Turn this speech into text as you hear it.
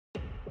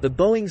The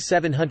Boeing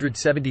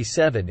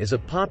 777 is a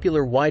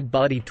popular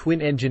wide-body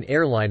twin-engine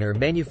airliner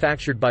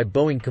manufactured by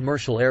Boeing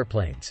Commercial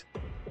Airplanes.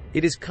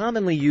 It is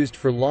commonly used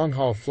for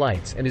long-haul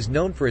flights and is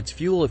known for its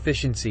fuel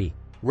efficiency,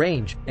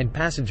 range, and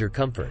passenger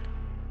comfort.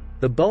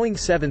 The Boeing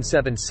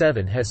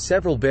 777 has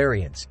several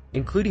variants,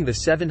 including the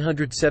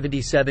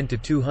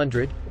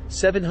 777-200,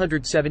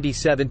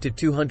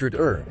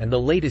 777-200ER, and the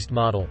latest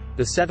model,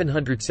 the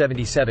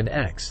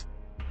 777X.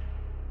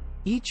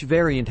 Each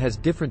variant has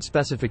different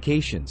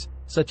specifications,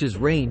 such as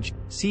range,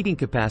 seating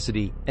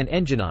capacity, and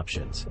engine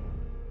options.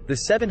 The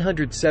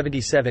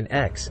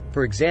 777X,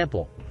 for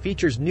example,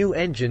 features new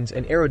engines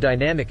and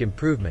aerodynamic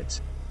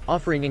improvements,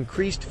 offering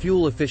increased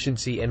fuel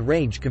efficiency and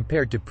range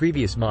compared to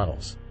previous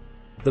models.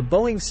 The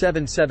Boeing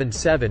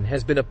 777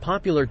 has been a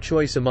popular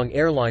choice among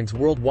airlines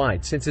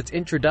worldwide since its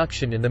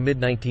introduction in the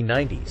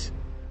mid-1990s.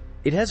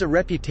 It has a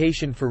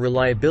reputation for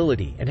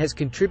reliability and has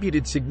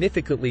contributed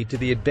significantly to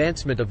the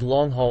advancement of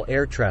long-haul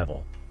air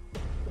travel.